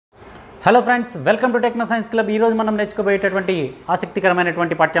Hello friends, welcome to techno science club. ఈరోజు మనం నేర్చుకోబోయేటటువంటి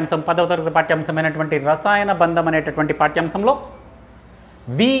ఆసక్తికరమైనటువంటి పాఠ్యాంశం 10వ తరగతి పాఠ్యాంశమైనటువంటి రసాయన బంధం అనేటటువంటి పాఠ్యాంశంలో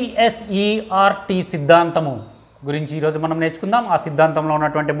VSERT సిద్ధాంతము గురించి ఈరోజు మనం నేర్చుకుందాం. ఆ సిద్ధాంతంలో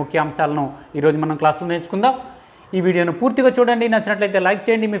ఉన్నటువంటి ముఖ్య అంశాలను ఈరోజు మనం క్లాస్లో నేర్చుకుందాం. ఈ వీడియోను పూర్తిగా చూడండి. నచ్చినట్లయితే లైక్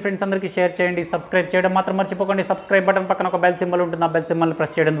చేయండి, మీ ఫ్రెండ్స్ అందరికీ షేర్ చేయండి, సబ్స్క్రైబ్ చేయడం మాత్రం మర్చిపోకండి. సబ్స్క్రైబ్ బటన్ పక్కన ఒక బెల్ సింబల్ ఉంటుంది. ఆ బెల్ సింబల్ని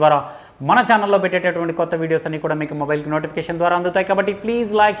ప్రెస్ చేయడం ద్వారా మన ఛానల్లో పెట్టేటటువంటి కొత్త వీడియోస్ అన్ని కూడా మీకు మొబైల్కి నోటిఫికేషన్ ద్వారా అందుతాయి. కాబట్టి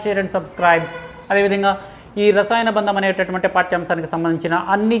please like, share and subscribe. అదేవిధంగా ఈ రసాయన బంధం అనేటటువంటి పాఠ్యాంశానికి సంబంధించిన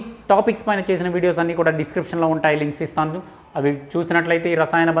అన్ని టాపిక్స్ పైన చేసిన వీడియోస్ అన్నీ కూడా డిస్క్రిప్షన్లో ఉంటాయి, లింక్స్ ఇస్తాను. అవి చూసినట్లయితే ఈ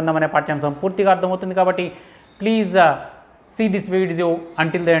రసాయన బంధం అనే పాఠ్యాంశం పూర్తిగా అర్థమవుతుంది. కాబట్టి please see this video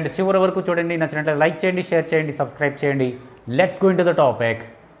until the end. చివరి వరకు చూడండి. నచ్చినట్లయితే లైక్ చేయండి, షేర్ చేయండి, సబ్స్క్రైబ్ చేయండి. Let's go into the topic.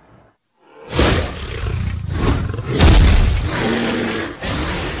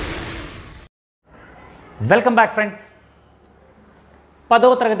 Welcome back friends.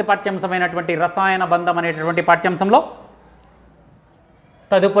 10వ తరగతి పాఠ్యాంశమైనటువంటి రసాయన బంధం అనేటటువంటి పాఠ్యాంశంలో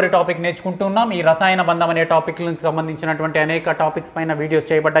తదుపరి టాపిక్ నేర్చుకుంటూ ఉన్నాం. ఈ రసాయన బంధం అనే టాపిక్లకు సంబంధించినటువంటి అనేక టాపిక్స్ పైన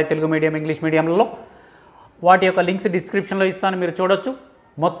వీడియోస్ చేయబడ్డాయి తెలుగు మీడియం, ఇంగ్లీష్ మీడియంలో. వాటి యొక్క లింక్స్ డిస్క్రిప్షన్లో ఇస్తాను, మీరు చూడొచ్చు.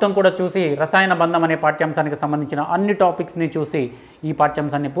 మొత్తం కూడా చూసి రసాయన బంధం అనే పాఠ్యాంశానికి సంబంధించిన అన్ని టాపిక్స్ని చూసి ఈ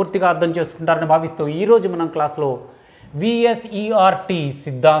పాఠ్యాంశాన్ని పూర్తిగా అర్థం చేసుకుంటారని భావిస్తూ ఈరోజు మనం క్లాస్లో VSERT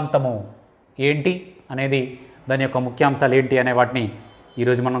సిద్ధాంతము ఏంటి అనేది, దాని యొక్క ముఖ్యాంశాలు ఏంటి అనే వాటిని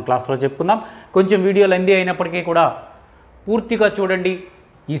ఈరోజు మనం క్లాస్లో చెప్పుకుందాం. కొంచెం వీడియో లెందీ అయినప్పటికీ కూడా పూర్తిగా చూడండి,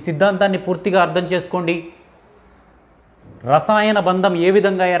 ఈ సిద్ధాంతాన్ని పూర్తిగా అర్థం చేసుకోండి. రసాయన బంధం ఏ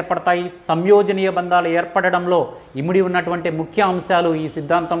విధంగా ఏర్పడతాయి, సంయోజనీయ బంధాలు ఏర్పడడంలో ఇమిడి ఉన్నటువంటి ముఖ్య అంశాలు ఈ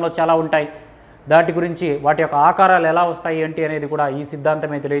సిద్ధాంతంలో చాలా ఉంటాయి. దాటి గురించి వాటి యొక్క ఆకారాలు ఎలా వస్తాయి ఏంటి అనేది కూడా ఈ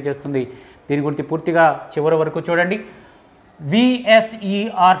సిద్ధాంతమే తెలియజేస్తుంది. దీని గురించి పూర్తిగా చివరి వరకు చూడండి.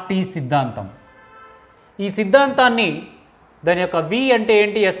 VSERT సిద్ధాంతం. ఈ సిద్ధాంతాన్ని దాని యొక్క V అంటే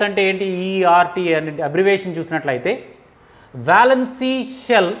ఏంటి, S అంటే ఏంటి, ERT అనే అబ్రివేషన్ చూసినట్లయితే valency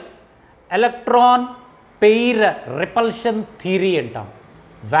shell electron pair repulsion theory అంటాం.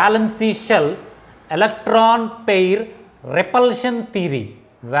 Valency shell electron pair repulsion theory.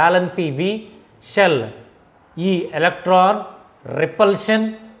 Valency V, shell ఈ ఎలక్ట్రాన్ రిపల్షన్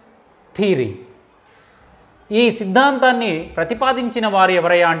థియరీ. ఈ సిద్ధాంతాన్ని ప్రతిపాదించిన వారు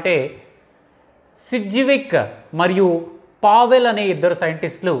ఎవరయ్యా అంటే సిడ్జ్విక్ మరియు పావెల్ అనే ఇద్దరు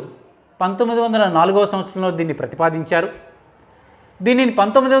సైంటిస్టులు 1904వ సంవత్సరంలో దీన్ని ప్రతిపాదించారు. దీనిని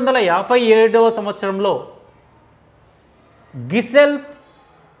 1957వ సంవత్సరంలో గిసెల్ప్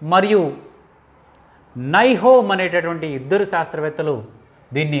మరియు నైహోమ్ అనేటటువంటి ఇద్దరు శాస్త్రవేత్తలు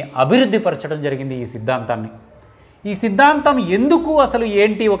దీన్ని అభివృద్ధిపరచడం జరిగింది. ఈ సిద్ధాంతాన్ని, ఈ సిద్ధాంతం ఎందుకు అసలు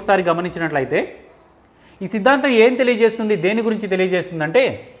ఏంటి ఒకసారి గమనించినట్లయితే ఈ సిద్ధాంతం ఏం తెలియజేస్తుంది, దేని గురించి తెలియజేస్తుందంటే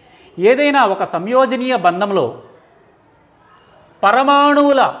ఏదైనా ఒక సంయోజనీయ బంధంలో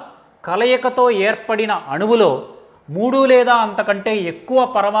పరమాణువుల కలయికతో ఏర్పడిన అణువులో 3 లేదా అంతకంటే ఎక్కువ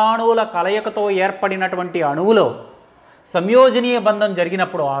పరమాణువుల కలయికతో ఏర్పడినటువంటి అణువులో సంయోజనీయ బంధం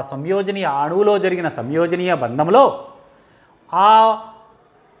జరిగినప్పుడు ఆ సంయోజనీయ అణువులో జరిగిన సంయోజనీయ బంధంలో ఆ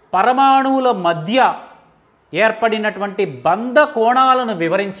పరమాణువుల మధ్య ఏర్పడినటువంటి బంధ కోణాలను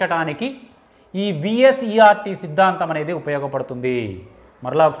వివరించడానికి ఈ VSERT సిద్ధాంతం అనేది ఉపయోగపడుతుంది.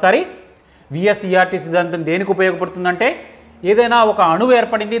 మరలా ఒకసారి, VSERT సిద్ధాంతం దేనికి ఉపయోగపడుతుందంటే ఏదైనా ఒక అణువు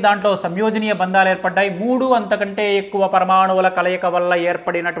ఏర్పడింది, దాంట్లో సంయోజనీయ బంధాలు ఏర్పడ్డాయి. 3 అంతకంటే ఎక్కువ పరమాణువుల కలయిక వల్ల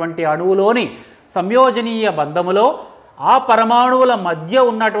ఏర్పడినటువంటి అణువులోని సంయోజనీయ బంధములో ఆ పరమాణువుల మధ్య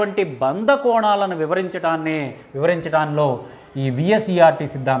ఉన్నటువంటి బంధ కోణాలను వివరించడంలో ఈ VSERT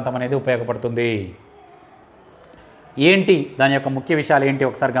సిద్ధాంతం అనేది ఉపయోగపడుతుంది. ఏంటి దాని యొక్క ముఖ్య విషయాలు ఏంటి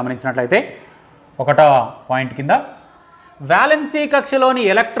ఒకసారి గమనించినట్లయితే 1వ పాయింట్ కింద వాలెన్సీ కక్షలోని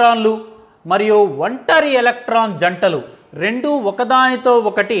ఎలక్ట్రాన్లు మరియు ఒంటరి ఎలక్ట్రాన్ జంటలు రెండు ఒకదానితో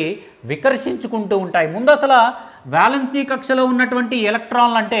ఒకటి వికర్షించుకుంటూ ఉంటాయి. ముందు అసలు వాలెన్సీ కక్షలో ఉన్నటువంటి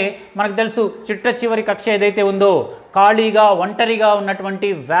ఎలక్ట్రాన్లు అంటే మనకు తెలుసు, చిట్ట చివరి కక్ష ఏదైతే ఉందో ఖాళీగా ఒంటరిగా ఉన్నటువంటి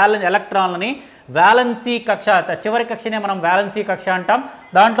ఎలక్ట్రాన్లని వాలెన్సీ కక్ష, చివరి కక్షనే మనం వాలెన్సీ కక్ష అంటాం.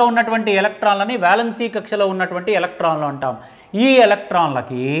 దాంట్లో ఉన్నటువంటి ఎలక్ట్రాన్లని వాలెన్సీ కక్షలో ఉన్నటువంటి ఎలక్ట్రాన్లు అంటాం. ఈ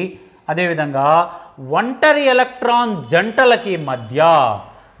ఎలక్ట్రాన్లకి అదేవిధంగా ఒంటరి ఎలక్ట్రాన్ జంటలకి మధ్య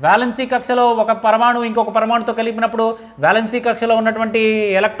వాలెన్సీ కక్షలో ఒక పరమాణువు ఇంకొక పరమాణుతో కలిపినప్పుడు వాలెన్సీ కక్షలో ఉన్నటువంటి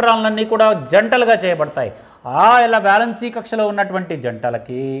ఎలక్ట్రాన్లన్నీ కూడా జంటలుగా చేయబడతాయి. ఆ వాలెన్సీ కక్షలో ఉన్నటువంటి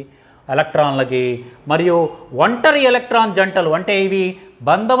జంటలకి ఎలక్ట్రాన్లకి మరియు ఒంటరి ఎలక్ట్రాన్ జంటలు అంటే ఇవి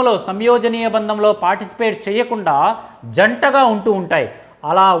బంధంలో సంయోజనీయ బంధంలో పార్టిసిపేట్ చేయకుండా జంటగా ఉంటూ ఉంటాయి.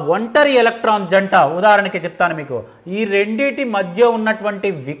 అలా ఒంటరి ఎలక్ట్రాన్ జంట, ఉదాహరణకి చెప్తాను మీకు, ఈ రెండిటి మధ్య ఉన్నటువంటి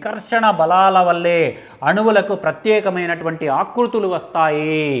వికర్షణ బలాల వల్లే అణువులకు ప్రత్యేకమైనటువంటి ఆకృతులు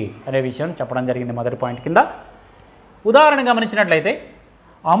వస్తాయి అనే విషయం చెప్పడం జరిగింది మొదటి పాయింట్ కింద. ఉదాహరణ గమనించినట్లయితే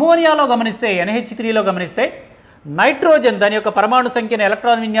అమోనియాలో గమనిస్తే NH3లో గమనిస్తే నైట్రోజన్ దాని యొక్క పరమాణు సంఖ్యను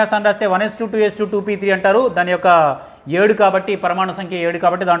ఎలక్ట్రాన్ విన్యాసాన్ని రాస్తే 1s2 2s2 2p3 అంటారు. దాని యొక్క 7 కాబట్టి పరమాణు సంఖ్య 7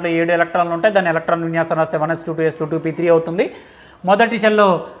 కాబట్టి దాంట్లో 7 ఎలక్ట్రాన్లు ఉంటాయి. దాని ఎలక్ట్రాన్ విన్యాసం రాస్తే 1s2 2s2 2p3 అవుతుంది. మొదటి షెల్లో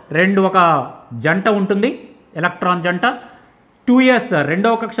ఒక జంట ఉంటుంది, ఎలక్ట్రాన్ జంట. 2s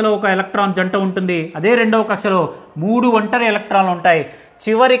రెండవ కక్షలో ఒక ఎలక్ట్రాన్ జంట ఉంటుంది. అదే రెండవ కక్షలో 3 ఒంటరి ఎలక్ట్రాన్లు ఉంటాయి.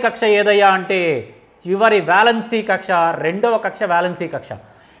 చివరి కక్ష ఏదయ్యా అంటే చివరి వ్యాలెన్సీ కక్ష, రెండవ కక్ష వ్యాలెన్సీ కక్ష.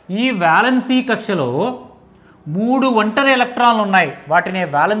 ఈ వ్యాలెన్సీ కక్షలో 3 ఒంటరి ఎలక్ట్రాన్లు ఉన్నాయి, వాటినే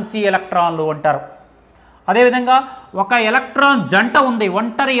వ్యాలెన్సీ ఎలక్ట్రాన్లు అంటారు. అదేవిధంగా ఒక ఎలక్ట్రాన్ జంట ఉంది,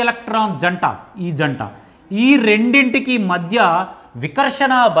 ఒంటరి ఎలక్ట్రాన్ జంట. ఈ రెండింటికి మధ్య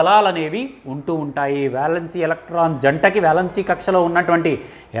వికర్షణ బలాలు అనేవి ఉంటూ ఉంటాయి. వ్యాలెన్సీ ఎలక్ట్రాన్ జంటకి, వ్యాలెన్సీ కక్షలో ఉన్నటువంటి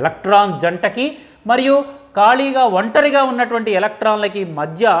ఎలక్ట్రాన్ జంటకి మరియు ఖాళీగా ఒంటరిగా ఉన్నటువంటి ఎలక్ట్రాన్లకి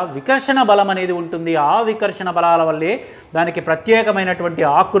మధ్య వికర్షణ బలం అనేది ఉంటుంది. ఆ వికర్షణ బలాల వల్లే దానికి ప్రత్యేకమైనటువంటి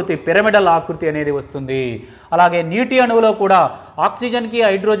ఆకృతి, పిరమిడల్ ఆకృతి అనేది వస్తుంది. అలాగే నీటి అణువులో కూడా ఆక్సిజన్కి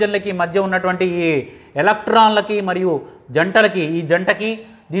హైడ్రోజన్లకి మధ్య ఉన్నటువంటి ఈ ఎలక్ట్రాన్లకి మరియు జంటలకి, ఈ జంటకి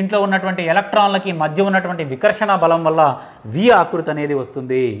దీంట్లో ఉన్నటువంటి ఎలక్ట్రాన్లకి మధ్య ఉన్నటువంటి వికర్షణ బలం వల్ల వి ఆకృతి అనేది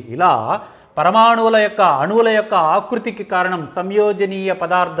వస్తుంది. ఇలా అణువుల యొక్క ఆకృతికి కారణం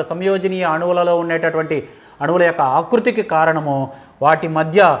సంయోజనీయ అణువులలో ఉండేటటువంటి అణువుల యొక్క ఆకృతికి కారణము వాటి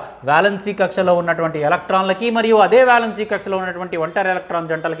మధ్య వ్యాలెన్సీ కక్షలో ఉన్నటువంటి ఎలక్ట్రాన్లకి మరియు అదే వ్యాలెన్సీ కక్షలో ఉన్నటువంటి ఒంటరి ఎలక్ట్రాన్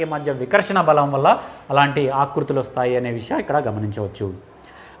జంటలకి మధ్య వికర్షణ బలం వల్ల అలాంటి ఆకృతులు వస్తాయి అనే విషయం ఇక్కడ గమనించవచ్చు.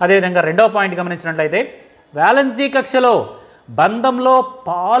 అదేవిధంగా రెండవ పాయింట్ గమనించినట్లయితే వ్యాలెన్సీ కక్షలో బంధంలో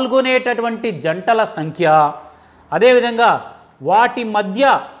పాల్గొనేటటువంటి జంటల సంఖ్య, అదేవిధంగా వాటి మధ్య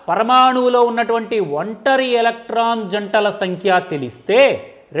పరమాణువులో ఉన్నటువంటి ఒంటరి ఎలక్ట్రాన్ జంటల సంఖ్య తెలిస్తే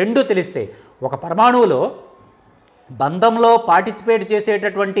ఒక పరమాణువులో బంధంలో పార్టిసిపేట్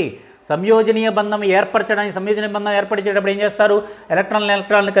చేసేటటువంటి సంయోజనీయ బంధం ఏర్పరిచేటప్పుడు ఏం చేస్తారు?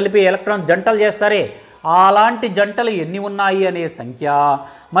 ఎలక్ట్రాన్లు కలిపి ఎలక్ట్రాన్ జంటలు చేస్తారే, అలాంటి జంటలు ఎన్ని ఉన్నాయి అనే సంఖ్య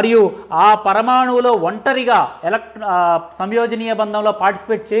మరియు ఆ పరమాణువులో ఒంటరిగా సంయోజనీయ బంధంలో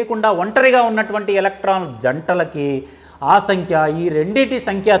పార్టిసిపేట్ చేయకుండా ఒంటరిగా ఉన్నటువంటి ఎలక్ట్రాన్ జంటలకి ఆ సంఖ్య, ఈ రెండిటి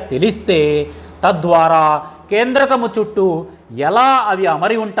సంఖ్య తెలిస్తే తద్వారా కేంద్రకము చుట్టూ ఎలా అవి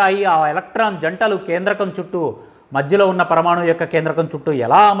అమరి ఉంటాయి, ఆ ఎలక్ట్రాన్ జంటలు కేంద్రకం చుట్టూ మధ్యలో ఉన్న పరమాణువు యొక్క కేంద్రకం చుట్టూ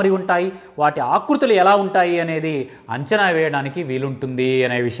ఎలా అమరి ఉంటాయి, వాటి ఆకృతులు ఎలా ఉంటాయి అనేది అంచనా వేయడానికి వీలుంటుంది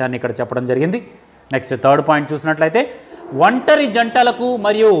అనే విషయాన్ని ఇక్కడ చెప్పడం జరిగింది. నెక్స్ట్ థర్డ్ పాయింట్ చూసినట్లయితే ఒంటరి జంటలకు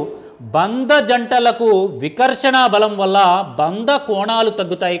మరియు బంధ జంటలకు వికర్షణ బలం వల్ల బంధ కోణాలు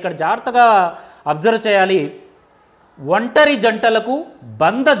తగ్గుతాయి. ఇక్కడ జాగ్రత్తగా అబ్జర్వ్ చేయాలి. ఒంటరి జంటలకు,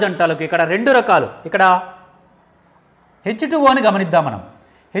 బంధ జంటలకు ఇక్కడ 2 రకాలు. ఇక్కడ H2O గమనిద్దాం మనం.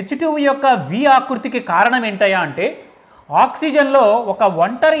 H2O యొక్క వి ఆకృతికి కారణం ఏంటయ్యా అంటే ఆక్సిజన్లో ఒక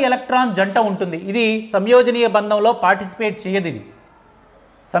ఒంటరి ఎలక్ట్రాన్ జంట ఉంటుంది. ఇది సంయోజనీయ బంధంలో పార్టిసిపేట్ చేయదు. ఇది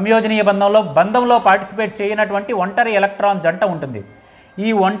సంయోజనీయ బంధంలో పార్టిసిపేట్ చేయనటువంటి ఒంటరి ఎలక్ట్రాన్ జంట ఉంటుంది. ఈ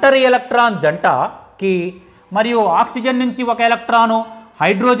ఒంటరి ఎలక్ట్రాన్ జంటకి మరియు ఆక్సిజన్ నుంచి ఒక ఎలక్ట్రాను,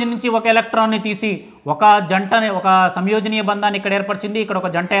 హైడ్రోజన్ నుంచి ఒక ఎలక్ట్రాన్ని తీసి ఒక సంయోజనీయ బంధాన్ని ఇక్కడ ఏర్పరిచింది, ఇక్కడ ఒక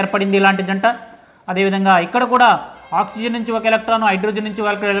జంట ఏర్పడింది, ఇలాంటి జంట. అదేవిధంగా ఇక్కడ కూడా ఆక్సిజన్ నుంచి ఒక ఎలక్ట్రాన్, హైడ్రోజన్ నుంచి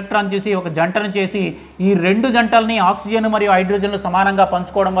ఒక ఎలక్ట్రాన్ చేసి ఒక జంటను చేసి ఈ 2 జంటల్ని ఆక్సిజన్ మరియు హైడ్రోజన్లు సమానంగా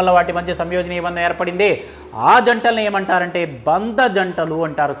పంచుకోవడం వల్ల వాటి మధ్య సంయోజనీయ బంధం ఏర్పడింది. ఆ జంటల్ని ఏమంటారంటే బంధ జంటలు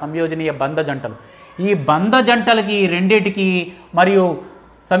అంటారు, సంయోజనీయ బంధ జంటలు. ఈ బంధ జంటలకి, రెండిటికి మరియు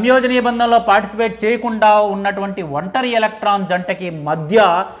సంయోజనీయ బంధంలో పార్టిసిపేట్ చేయకుండా ఉన్నటువంటి ఒంటరి ఎలక్ట్రాన్ జంటకి మధ్య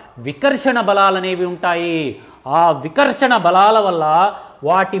వికర్షణ బలాలు అనేవి ఉంటాయి. ఆ వికర్షణ బలాల వల్ల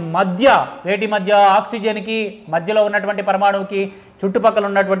వాటి మధ్య ఆక్సిజన్కి మధ్యలో ఉన్నటువంటి పరమాణువుకి, చుట్టుపక్కల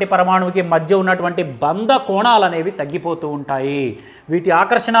ఉన్నటువంటి పరమాణువుకి మధ్య ఉన్నటువంటి బంధ కోణాలు అనేవి తగ్గిపోతూ ఉంటాయి. వీటి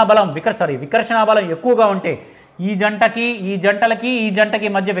వికర్షణ బలం ఎక్కువగా ఉంటే ఈ జంటకి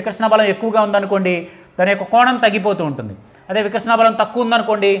మధ్య వికర్షణ బలం ఎక్కువగా ఉందనుకోండి, దాని యొక్క కోణం తగ్గిపోతూ ఉంటుంది. అదే వికర్షణ బలం తక్కువ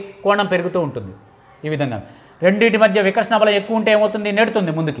ఉందనుకోండి, కోణం పెరుగుతూ ఉంటుంది. ఈ విధంగా రెండింటి మధ్య వికర్షణ బలం ఎక్కువ ఉంటే ఏమవుతుంది?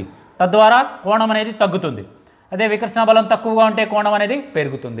 నెడుతుంది ముందుకి, తద్వారా కోణం అనేది తగ్గుతుంది. అదే వికర్షణ బలం తక్కువగా ఉంటే కోణం అనేది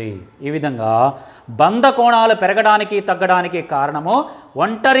పెరుగుతుంది. ఈ విధంగా బంధ కోణాలు పెరగడానికి తగ్గడానికి కారణము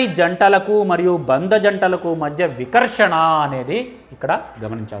ఒంటరి జంటలకు మరియు బంధ జంటలకు మధ్య వికర్షణ అనేది ఇక్కడ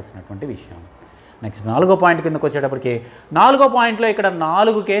గమనించాల్సినటువంటి విషయం. నెక్స్ట్ 4వ పాయింట్ కిందకు వచ్చేటప్పటికి 4వ పాయింట్లో ఇక్కడ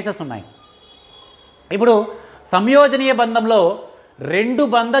 4 కేసెస్ ఉన్నాయి. ఇప్పుడు సంయోజనీయ బంధంలో 2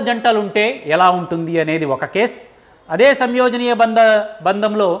 బంధ జంటలు ఉంటే ఎలా ఉంటుంది అనేది ఒక కేస్. అదే సంయోజనీయ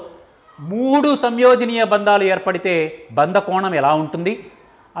బంధంలో 3 సంయోజనీయ బంధాలు ఏర్పడితే బంధ కోణం ఎలా ఉంటుంది,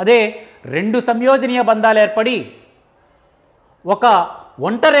 అదే 2 సంయోజనీయ బంధాలు ఏర్పడి ఒక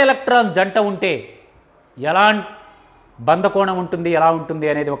ఒంటరి ఎలక్ట్రాన్ జంట ఉంటే ఎలా బంధ కోణం ఉంటుంది, ఎలా ఉంటుంది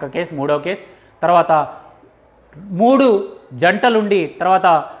అనేది ఒక కేసు. 3వ కేసు. తర్వాత 3 జంటలుండి తర్వాత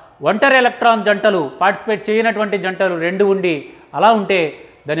ఒంటరి ఎలక్ట్రాన్ జంటలు పార్టిసిపేట్ చేయనటువంటి జంటలు 2 ఉండి అలా ఉంటే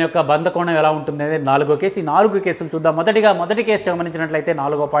దాని యొక్క బంధ కోణం ఎలా ఉంటుంది అనేది 4వ కేసు. ఈ 4 కేసులు చూద్దాం. మొదటి కేసు గమనించినట్లయితే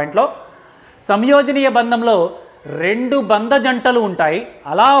 4వ పాయింట్లో సంయోజనీయ బంధంలో 2 బంధ జంటలు ఉంటాయి.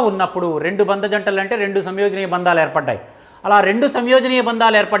 అలా ఉన్నప్పుడు 2 బంధ జంటలు అంటే 2 సంయోజనీయ బంధాలు ఏర్పడ్డాయి. అలా 2 సంయోజనీయ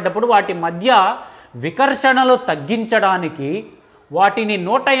బంధాలు ఏర్పడ్డప్పుడు వాటి మధ్య వికర్షణలు తగ్గించడానికి వాటిని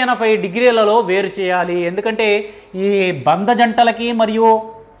 180 డిగ్రీలలో వేరు చేయాలి. ఎందుకంటే ఈ బంధ జంటలకి మరియు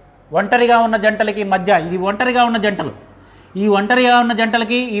ఒంటరిగా ఉన్న జంటలకి మధ్య, ఇది ఒంటరిగా ఉన్న జంటలు, ఈ ఒంటరిగా ఉన్న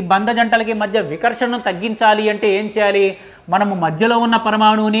జంటలకి ఈ బంధ జంటలకి మధ్య వికర్షణను తగ్గించాలి అంటే ఏం చేయాలి? మనము మధ్యలో ఉన్న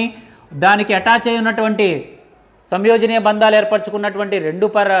పరమాణువుని దానికి అటాచ్ అయి ఉన్నటువంటి సంయోజనీయ బంధాలు ఏర్పరచుకున్నటువంటి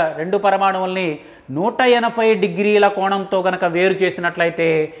రెండు పరమాణువుల్ని 180 డిగ్రీల కోణంతో కనుక వేరు చేసినట్లయితే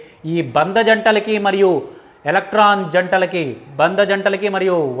ఈ బంధ జంటలకి మరియు ఎలక్ట్రాన్ జంటలకి, బంధ జంటలకి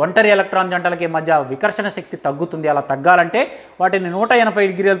మరియు ఒంటరి ఎలక్ట్రాన్ జంటలకి మధ్య వికర్షణ శక్తి తగ్గుతుంది. అలా తగ్గాలంటే వాటిని 180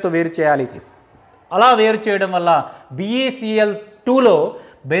 డిగ్రీలతో వేరు చేయాలి. అలా వేరు చేయడం వల్ల BeCl2లో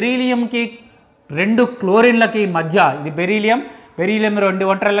బెరీలియంకి 2 క్లోరిన్లకి మధ్య, ఇది బెరీలియం 2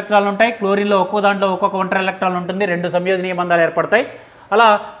 ఒంటరి ఎలక్ట్రాన్లు ఉంటాయి. క్లోరిన్లో దాంట్లో ఒక్కొక్క ఒంటరి ఎలక్ట్రాన్ ఉంటుంది. 2 సంయోజనీయ బంధాలు ఏర్పడతాయి. అలా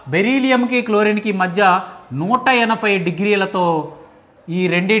బెరీలియంకి క్లోరిన్కి మధ్య 180 డిగ్రీలతో ఈ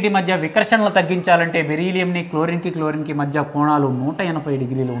రెండింటి మధ్య వికర్షణలు తగ్గించాలంటే బెరీలియంని క్లోరిన్కి మధ్య కోణాలు 180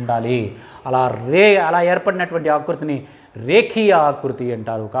 డిగ్రీలు ఉండాలి. అలా ఏర్పడినటువంటి ఆకృతిని రేఖీయ ఆకృతి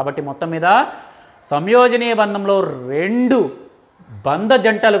అంటారు. కాబట్టి మొత్తం మీద సంయోజనీయ బంధంలో 2 బంధ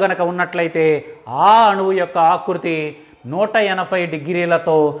జంటలు కనుక ఉన్నట్లయితే ఆ అణువు యొక్క ఆకృతి 180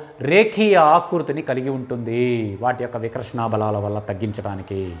 డిగ్రీలతో రేఖీయ ఆకృతిని కలిగి ఉంటుంది, వాటి యొక్క వికర్షణ బలాల వల్ల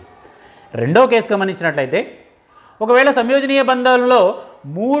తగ్గించడానికి. రెండో కేసు గమనించినట్లయితే ఒకవేళ సంయోజనీయ బంధంలో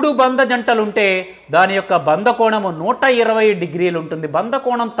 3 బంధ జంటలు ఉంటే దాని యొక్క బంధ కోణము 120 డిగ్రీలు ఉంటుంది. బంధ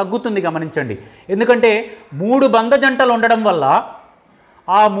కోణం తగ్గుతుంది గమనించండి. ఎందుకంటే 3 బంధ జంటలు ఉండడం వల్ల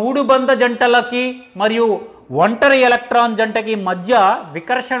ఆ 3 బంధ జంటలకి మరియు ఒంటరి ఎలక్ట్రాన్ జంటకి మధ్య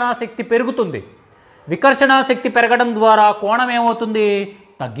వికర్షణ శక్తి పెరుగుతుంది. వికర్షణ శక్తి పెరగడం ద్వారా కోణం ఏమవుతుంది?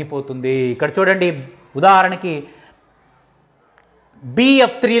 తగ్గిపోతుంది. ఇక్కడ చూడండి, ఉదాహరణకి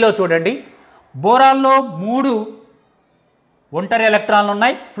BF3లో చూడండి, బోరాన్లో 3 ఒంటరి ఎలక్ట్రాన్లు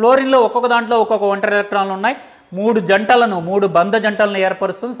ఉన్నాయి. ఫ్లోరిన్లో ఒక్కొక్క దాంట్లో ఒక్కొక్క ఒంటరి ఎలక్ట్రాన్లు ఉన్నాయి. 3 బంధ జంటలను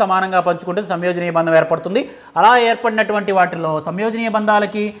ఏర్పరుస్తుంది, సమానంగా పంచుకుంటుంది, సంయోజనీయ బంధం ఏర్పడుతుంది. అలా ఏర్పడినటువంటి వాటిలో సంయోజనీయ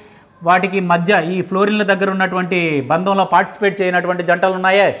బంధాలకి వాటికి మధ్య ఈ ఫ్లోరిన్ల దగ్గర ఉన్నటువంటి బంధంలో పార్టిసిపేట్ చేయనటువంటి జంటలు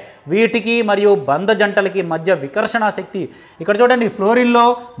ఉన్నాయే, వీటికి మరియు బంధ జంటలకి మధ్య వికర్షణ శక్తి. ఇక్కడ చూడండి, ఫ్లోరిన్లో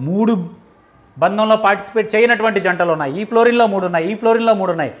 3 బంధంలో పార్టిసిపేట్ చేయనటువంటి జంటలు ఉన్నాయి. ఈ ఫ్లోరిన్లో 3 ఉన్నాయి, ఈ ఫ్లోరిన్లో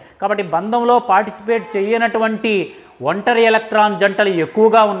 3 ఉన్నాయి. కాబట్టి బంధంలో పార్టిసిపేట్ చేయనటువంటి ఒంటరి ఎలక్ట్రాన్ జంటలు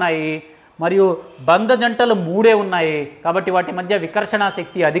ఎక్కువగా ఉన్నాయి మరియు బంధ జంటలు 3 ఉన్నాయి. కాబట్టి వాటి మధ్య వికర్షణ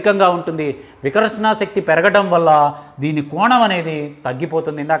శక్తి అధికంగా ఉంటుంది. వికర్షణ శక్తి పెరగడం వల్ల దీని కోణం అనేది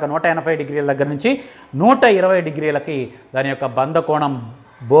తగ్గిపోతుంది. ఇందాక 180 డిగ్రీల దగ్గర నుంచి 120 డిగ్రీలకి దాని యొక్క బంధ కోణం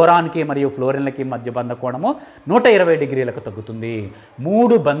బోరాన్కి మరియు ఫ్లోరిన్లకి మధ్య బంధ కోణము 120 డిగ్రీలకు తగ్గుతుంది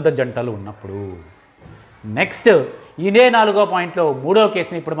 3 బంధ జంటలు ఉన్నప్పుడు. నెక్స్ట్ ఇదే 4వ పాయింట్లో 3వ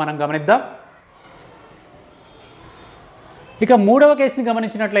కేసుని ఇప్పుడు మనం గమనిద్దాం. ఇక 3వ కేసుని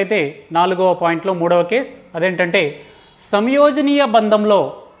గమనించినట్లయితే 4వ పాయింట్లో 3వ కేసు అదేంటంటే సంయోజనీయ బంధంలో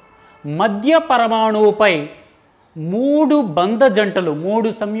మధ్య పరమాణువుపై 3 బంధ జంటలు,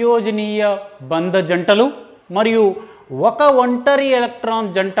 3 సంయోజనీయ బంధ జంటలు మరియు ఒక ఒంటరి ఎలక్ట్రాన్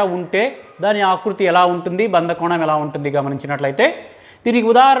జంట ఉంటే దాని ఆకృతి ఎలా ఉంటుంది, బంధ కోణం ఎలా ఉంటుంది గమనించినట్లయితే దీనికి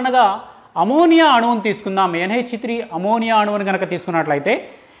ఉదాహరణగా అమోనియా అణువును తీసుకుందాం. NH3 అమోనియా అణువుని కనుక తీసుకున్నట్లయితే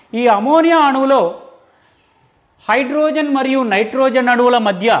ఈ అమోనియా అణువులో హైడ్రోజన్ మరియు నైట్రోజన్ అణువుల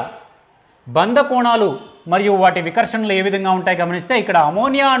మధ్య బంధ కోణాలు మరియు వాటి వికర్షణలు ఏ విధంగా ఉంటాయి గమనిస్తే ఇక్కడ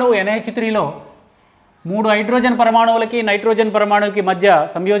అమోనియా అణువు NH3లో 3 హైడ్రోజన్ పరమాణువులకి నైట్రోజన్ పరమాణువుకి మధ్య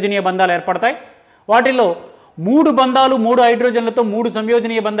సంయోజనీయ బంధాలు ఏర్పడతాయి. వాటిలో 3 బంధాలు 3 హైడ్రోజన్లతో 3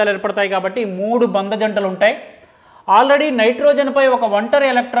 సంయోజనీయ బంధాలు ఏర్పడతాయి. కాబట్టి 3 బంధ జంటలు ఉంటాయి. ఆల్రెడీ నైట్రోజన్పై ఒక ఒంటరి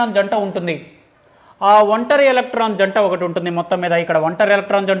ఎలక్ట్రాన్ జంట ఉంటుంది. ఆ ఒంటరి ఎలక్ట్రాన్ జంట ఒకటి ఉంటుంది. మొత్తం మీద ఇక్కడ ఒంటరి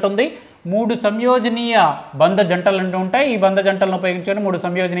ఎలక్ట్రాన్ జంట ఉంది, 3 సంయోజనీయ బంధ జంటలు అంటూ ఉంటాయి. ఈ బంధ జంటలను ఉపయోగించుకొని 3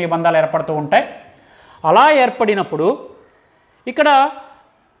 సంయోజనీయ బంధాలు ఏర్పడుతూ ఉంటాయి. అలా ఏర్పడినప్పుడు ఇక్కడ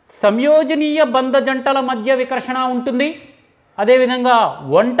సంయోజనీయ బంధ జంటల మధ్య వికర్షణ ఉంటుంది. అదేవిధంగా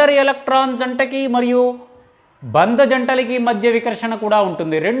ఒంటరి ఎలక్ట్రాన్ జంటకి మరియు బంధ జంటలకి మధ్య వికర్షణ కూడా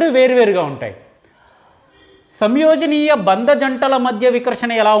ఉంటుంది. 2 వేరువేరుగా ఉంటాయి. సంయోజనీయ బంధ జంటల మధ్య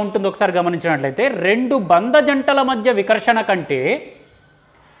వికర్షణ ఎలా ఉంటుందో ఒకసారి గమనించినట్లయితే 2 బంధ జంటల మధ్య వికర్షణ కంటే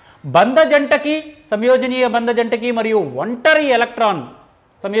బంధ జంటకి, సంయోజనీయ బంధ జంటకి మరియు ఒంటరి ఎలక్ట్రాన్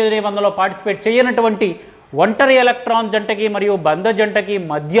సంయోజనీయ బంధంలో పార్టిసిపేట్ చేయనటువంటి ఒంటరి ఎలక్ట్రాన్ జంటకి మరియు బంధ జంటకి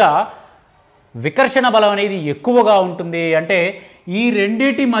మధ్య వికర్షణ బలం అనేది ఎక్కువగా ఉంటుంది. అంటే ఈ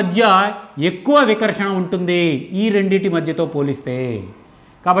రెండిటి మధ్య ఎక్కువ వికర్షణ ఉంటుంది ఈ రెండిటి మధ్యతో పోలిస్తే.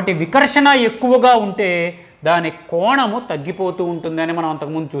 కాబట్టి వికర్షణ ఎక్కువగా ఉంటే దాని కోణము తగ్గిపోతూ ఉంటుందని మనం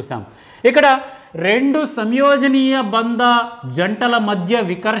అంతకుముందు చూసాం. ఇక్కడ రెండు సంయోజనీయ బంధ జంటల మధ్య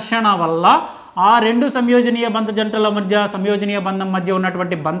వికర్షణ వల్ల ఆ రెండు సంయోజనీయ బంధ జంటల మధ్య సంయోజనీయ బంధం మధ్య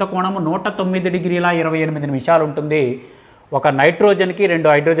ఉన్నటువంటి బంధ కోణము 109 డిగ్రీల 28 నిమిషాలు ఉంటుంది. ఒక నైట్రోజన్కి రెండు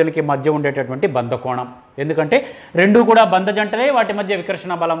హైడ్రోజన్కి మధ్య ఉండేటటువంటి బంధ కోణం. ఎందుకంటే రెండు కూడా బంధ జంటలే, వాటి మధ్య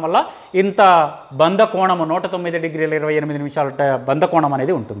వికర్షణ బలం వల్ల ఇంత బంధ కోణము 109 డిగ్రీల 28 నిమిషాల బంధ కోణం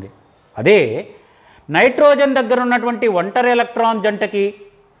అనేది ఉంటుంది. అదే నైట్రోజన్ దగ్గర ఉన్నటువంటి ఒంటరి ఎలక్ట్రాన్ జంటకి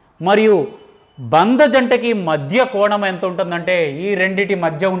మరియు బంధ జంటకి మధ్య కోణం ఎంత ఉంటుందంటే, ఈ రెండిటి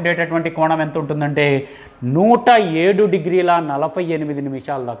మధ్య ఉండేటటువంటి కోణం ఎంత ఉంటుందంటే 107 డిగ్రీల 48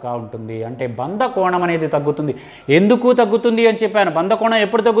 నిమిషాల దాకా ఉంటుంది. అంటే బంధ కోణం అనేది తగ్గుతుంది. ఎందుకు తగ్గుతుంది అని చెప్పాను. బంధ కోణం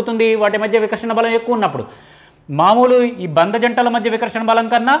ఎప్పుడు తగ్గుతుంది? వాటి మధ్య వికర్షణ బలం ఎక్కువ ఉన్నప్పుడు. మామూలు ఈ బంధ జంటల మధ్య వికర్షణ బలం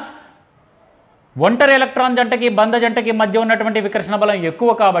కన్నా ఒంటరి ఎలక్ట్రాన్ జంటకి బంధ జంటకి మధ్య ఉన్నటువంటి వికర్షణ బలం ఎక్కువ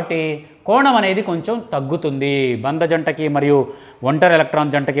కాబట్టి కోణం అనేది కొంచెం తగ్గుతుంది. బంధ జంటకి మరియు ఒంటరి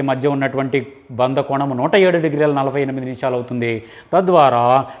ఎలక్ట్రాన్ జంటకి మధ్య ఉన్నటువంటి బంధ కోణము 107 డిగ్రీల 48 నిమిషాలు అవుతుంది. తద్వారా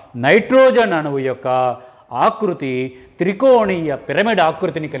నైట్రోజన్ అణువు యొక్క ఆకృతి త్రికోణీయ పిరమిడ్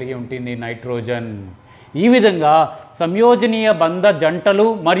ఆకృతిని కలిగి ఉంటుంది నైట్రోజన్. ఈ విధంగా సంయోజనీయ బంధ జంటలు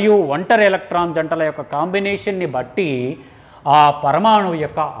మరియు ఒంటరి ఎలక్ట్రాన్ జంటల యొక్క కాంబినేషన్ని బట్టి ఆ పరమాణువు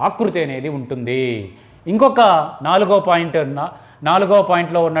యొక్క ఆకృతి అనేది ఉంటుంది. ఇంకొక నాలుగో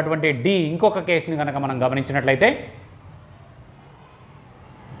పాయింట్లో ఉన్నటువంటి డి ఇంకొక కేసుని కనుక మనం గమనించినట్లయితే,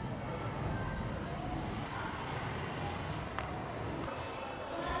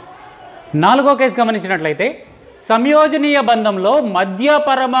 నాలుగో కేసు గమనించినట్లయితే సంయోజనీయ బంధంలో మధ్య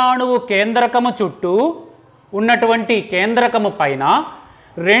పరమాణువు కేంద్రకము చుట్టూ ఉన్నటువంటి కేంద్రకము పైన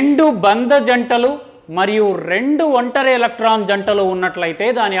రెండు బంధ జంటలు మరియు రెండు ఒంటరి ఎలక్ట్రాన్ జంటలు ఉన్నట్లయితే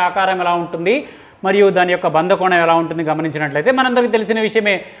దాని ఆకారం ఎలా ఉంటుంది మరియు దాని యొక్క బంధ కోణం ఎలా ఉంటుంది గమనించినట్లయితే మనందరికీ తెలిసిన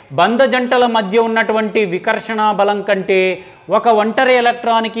విషయమే. బంధ జంటల మధ్య ఉన్నటువంటి వికర్షణ బలం కంటే ఒక ఒంటరి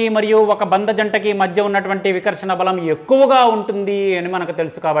ఎలక్ట్రాన్కి మరియు ఒక బంధ జంటకి మధ్య ఉన్నటువంటి వికర్షణ బలం ఎక్కువగా ఉంటుంది అని మనకు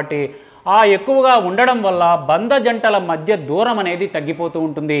తెలుసు. కాబట్టి ఆ ఎక్కువగా ఉండడం వల్ల బంధ జంటల మధ్య దూరం అనేది తగ్గిపోతూ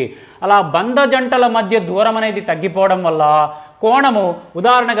ఉంటుంది. అలా బంధ జంటల మధ్య దూరం అనేది తగ్గిపోవడం వల్ల కోణము,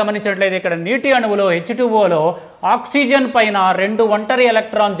 ఉదాహరణ గమనించినట్లయితే ఇక్కడ నీటి అణువులో H2Oలో ఆక్సిజన్ పైన రెండు ఒంటరి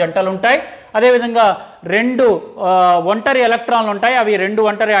ఎలక్ట్రాన్ జంటలు ఉంటాయి. అదేవిధంగా రెండు ఒంటరి ఎలక్ట్రాన్లు ఉంటాయి. అవి రెండు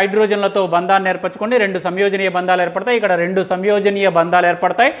ఒంటరి హైడ్రోజన్లతో బంధాన్ని ఏర్పరచుకొని రెండు సంయోజనీయ బంధాలు ఏర్పడతాయి. ఇక్కడ రెండు సంయోజనీయ బంధాలు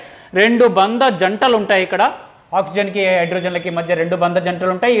ఏర్పడతాయి. రెండు బంధ జంటలు ఉంటాయి. ఇక్కడ ఆక్సిజన్కి హైడ్రోజన్లకి మధ్య రెండు బంధ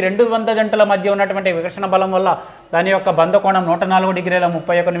జంటలు ఉంటాయి. ఈ రెండు బంధ జంటల మధ్య ఉన్నటువంటి వికర్షణ బలం వల్ల దాని యొక్క బంధ కోణం 104 డిగ్రీల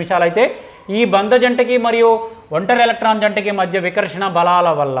 31 నిమిషాలు అయితే, ఈ బంధ జంటకి మరియు ఒంటరి ఎలక్ట్రాన్ జంటకి మధ్య వికర్షణ బలాల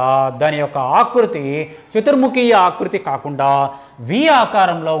వల్ల దాని యొక్క ఆకృతి చతుర్ముఖీయ ఆకృతి కాకుండా వి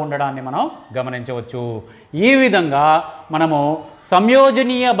ఆకారంలో ఉండడాన్ని మనం గమనించవచ్చు. ఈ విధంగా మనము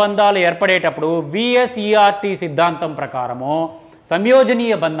సంయోజనీయ బంధాలు ఏర్పడేటప్పుడు VSERT సిద్ధాంతం ప్రకారము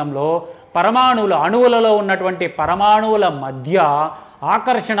సంయోజనీయ బంధంలో అణువులలో ఉన్నటువంటి పరమాణువుల మధ్య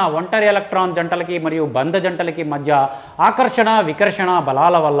ఆకర్షణ, ఒంటరి ఎలక్ట్రాన్ జంటలకి మరియు బంధ జంటలకి మధ్య ఆకర్షణ వికర్షణ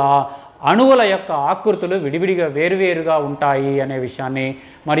బలాల వల్ల అణువుల యొక్క ఆకృతులు విడివిడిగా వేరువేరుగా ఉంటాయి అనే విషయాన్ని,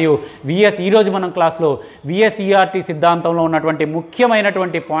 మరియు ఈరోజు మనం క్లాస్లో VSERT సిద్ధాంతంలో ఉన్నటువంటి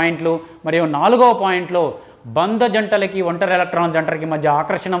ముఖ్యమైనటువంటి పాయింట్లు మరియు 4వ పాయింట్లో బంధ జంటలకి ఒంటరి ఎలక్ట్రాన్ జంటలకి మధ్య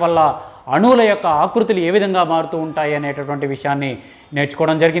ఆకర్షణ వల్ల అణువుల యొక్క ఆకృతులు ఏ విధంగా మారుతూ ఉంటాయి అనేటటువంటి విషయాన్ని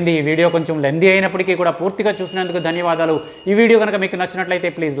నేర్చుకోవడం జరిగింది. ఈ వీడియో కొంచెం లెందీ అయినప్పటికీ కూడా పూర్తిగా చూసినందుకు ధన్యవాదాలు. ఈ వీడియో కనుక మీకు నచ్చినట్లయితే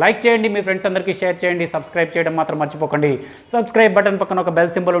ప్లీజ్ లైక్ చేయండి, మీ ఫ్రెండ్స్ అందరికీ షేర్ చేయండి, సబ్స్క్రైబ్ చేయడం మాత్రం మర్చిపోకండి. సబ్స్క్రైబ్ బటన్ పక్కన ఒక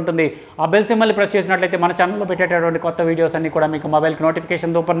బెల్ సింబల్ ఉంటుంది. ఆ బెల్ సింబల్ని ప్రెస్ చేసినట్లయితే మన ఛానల్లో పెట్టేటటువంటి కొత్త వీడియోస్ అన్నీ కూడా మీకు మొబైల్కి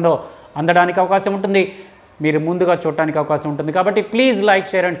నోటిఫికేషన్ రూపంలో అందడానికి అవకాశం ఉంటుంది, మీరు ముందుగా చూడటానికి అవకాశం ఉంటుంది. కాబట్టి please like,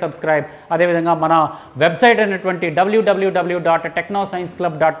 share and subscribe. అదేవిధంగా మన వెబ్సైట్ అయినటువంటి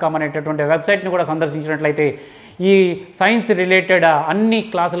www.technoscienceclub.com అనేటటువంటి వెబ్సైట్ని కూడా సందర్శించినట్లయితే ఈ సైన్స్ రిలేటెడ్ అన్ని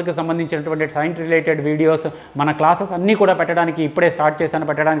క్లాసులకు సంబంధించినటువంటి సైన్స్ రిలేటెడ్ వీడియోస్, మన క్లాసెస్ అన్నీ కూడా పెట్టడానికి ఇప్పుడే స్టార్ట్ చేశాను,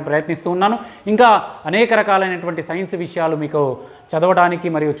 పెట్టడానికి ప్రయత్నిస్తూ ఉన్నాను. ఇంకా అనేక రకాలైనటువంటి సైన్స్ విషయాలు మీకు చదవడానికి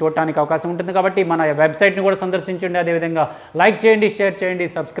మరియు చూడటానికి అవకాశం ఉంటుంది. కాబట్టి మన వెబ్సైట్ని కూడా సందర్శించండి. అదేవిధంగా లైక్ చేయండి, షేర్ చేయండి,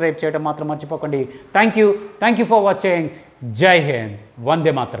 సబ్స్క్రైబ్ చేయడం మాత్రం మర్చిపోకండి. Thank you for watching. జై హింద్,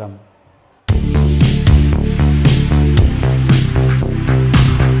 వందే మాతరం.